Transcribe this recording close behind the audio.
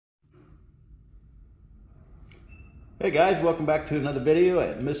Hey guys, welcome back to another video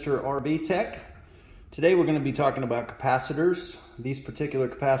at Mr. RV Tech. Today we're going to be talking about capacitors. These particular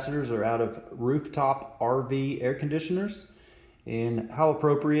capacitors are out of rooftop RV air conditioners, and how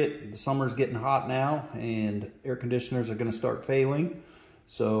appropriate. The summer's getting hot now and air conditioners are going to start failing.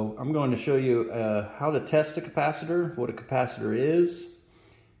 So I'm going to show you how to test a capacitor, what a capacitor is,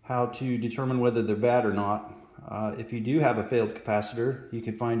 how to determine whether they're bad or not. If you do have a failed capacitor, you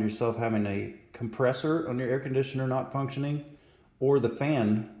could find yourself having a compressor on your air conditioner not functioning, or the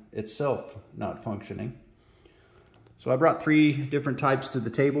fan itself not functioning. So I brought three different types to the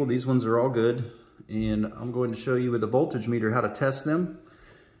table. These ones are all good, and I'm going to show you with a voltage meter how to test them,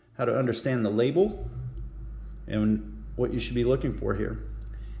 how to understand the label, and what you should be looking for here,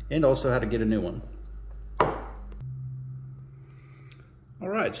 and also how to get a new one. All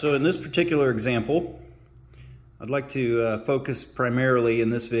right, so in this particular example, I'd like to focus primarily in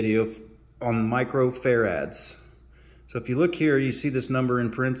this video on microfarads. So if you look here, you see this number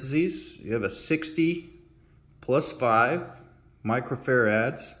in parentheses. You have a 60 plus 5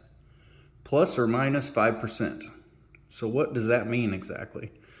 microfarads plus or minus 5%. So what does that mean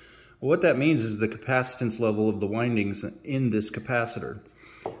exactly? Well, what that means is the capacitance level of the windings in this capacitor.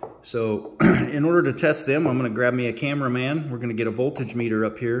 So in order to test them, I'm going to grab me a cameraman. We're going to get a voltage meter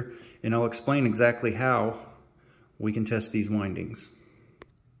up here, and I'll explain exactly how we can test these windings.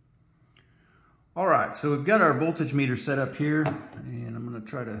 All right, so we've got our voltage meter set up here, and I'm going to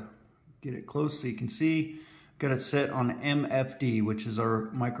try to get it close so you can see. Got it set on MFD, which is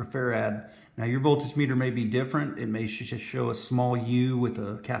our microfarad. Now your voltage meter may be different. It may show a small U with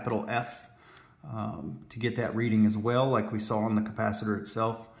a capital F to get that reading as well, like we saw on the capacitor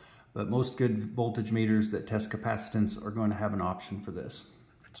itself. But most good voltage meters that test capacitance are going to have an option for this.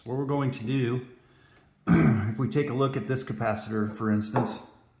 So what we're going to do, if we take a look at this capacitor, for instance,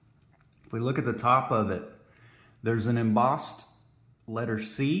 if we look at the top of it, there's an embossed letter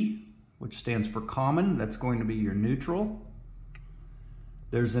C, which stands for common. That's going to be your neutral.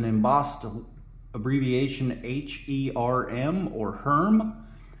 There's an embossed abbreviation HERM or HERM.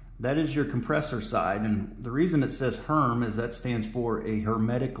 That is your compressor side. And the reason it says HERM is that stands for a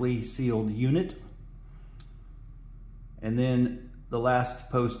hermetically sealed unit. And then the last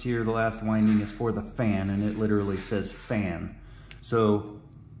post here, the last winding, is for the fan, and it literally says fan. So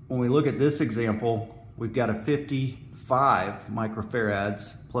when we look at this example, we've got a 55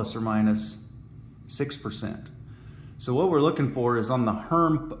 microfarads plus or minus 6%. So what we're looking for is on the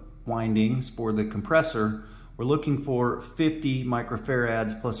HERM windings for the compressor, we're looking for 50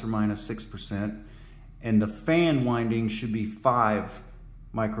 microfarads plus or minus 6%, and the fan winding should be 5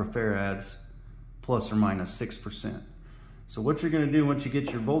 microfarads plus or minus 6%. So what you're going to do once you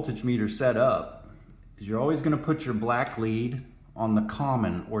get your voltage meter set up is you're always going to put your black lead on the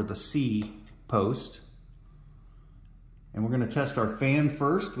common or the C post. And we're going to test our fan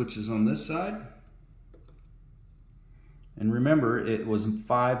first, which is on this side. And remember, it was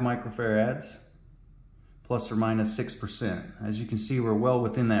 5 microfarads plus or minus 6%. As you can see, we're well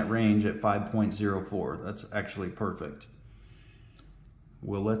within that range at 5.04. That's actually perfect.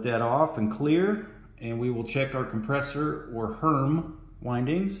 We'll let that off and clear, and we will check our compressor or HERM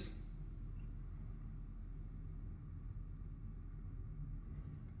windings.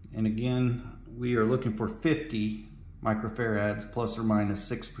 And again, we are looking for 50 microfarads plus or minus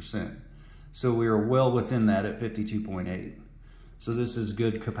 6%. So we are well within that at 52.8. So this is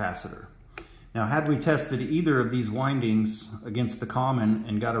good capacitor. Now, had we tested either of these windings against the common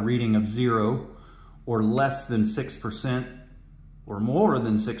and got a reading of 0 or less than 6% or more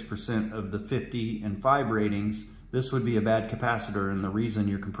than 6% of the 50 and 5 ratings, this would be a bad capacitor and the reason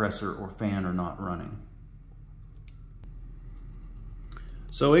your compressor or fan are not running.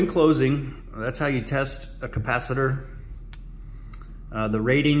 So in closing, that's how you test a capacitor. The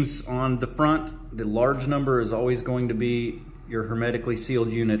ratings on the front, the large number is always going to be your hermetically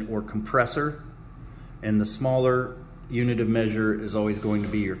sealed unit or compressor, and the smaller unit of measure is always going to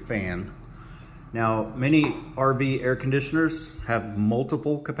be your fan. Now, many RV air conditioners have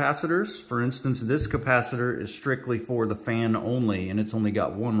multiple capacitors. For instance, this capacitor is strictly for the fan only, and it's only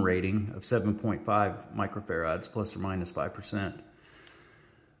got one rating of 7.5 microfarads plus or minus 5%.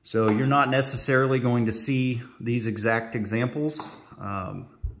 So you're not necessarily going to see these exact examples.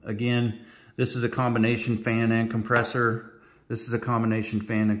 Again, this is a combination fan and compressor. This is a combination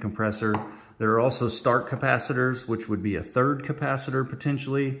fan and compressor. There are also start capacitors, which would be a third capacitor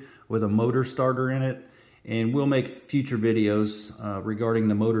potentially with a motor starter in it. And we'll make future videos regarding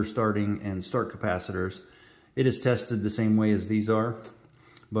the motor starting and start capacitors. It is tested the same way as these are.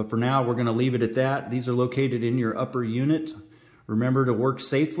 But for now, we're going to leave it at that. These are located in your upper unit. Remember to work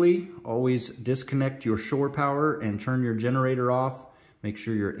safely. Always disconnect your shore power and turn your generator off. Make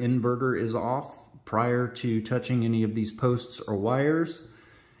sure your inverter is off prior to touching any of these posts or wires.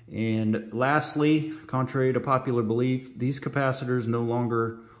 And lastly, contrary to popular belief, these capacitors no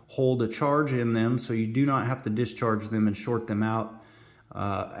longer hold a charge in them, so you do not have to discharge them and short them out.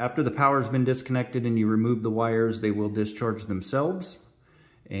 After the power has been disconnected and you remove the wires, they will discharge themselves,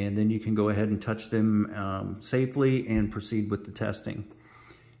 and then you can go ahead and touch them safely and proceed with the testing.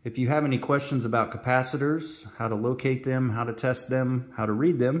 If you have any questions about capacitors, how to locate them, how to test them, how to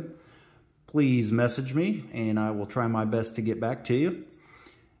read them, please message me and I will try my best to get back to you.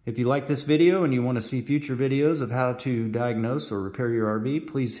 If you like this video and you want to see future videos of how to diagnose or repair your RV,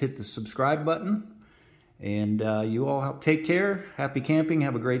 please hit the subscribe button. And you all take care. Happy camping.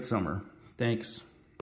 Have a great summer. Thanks.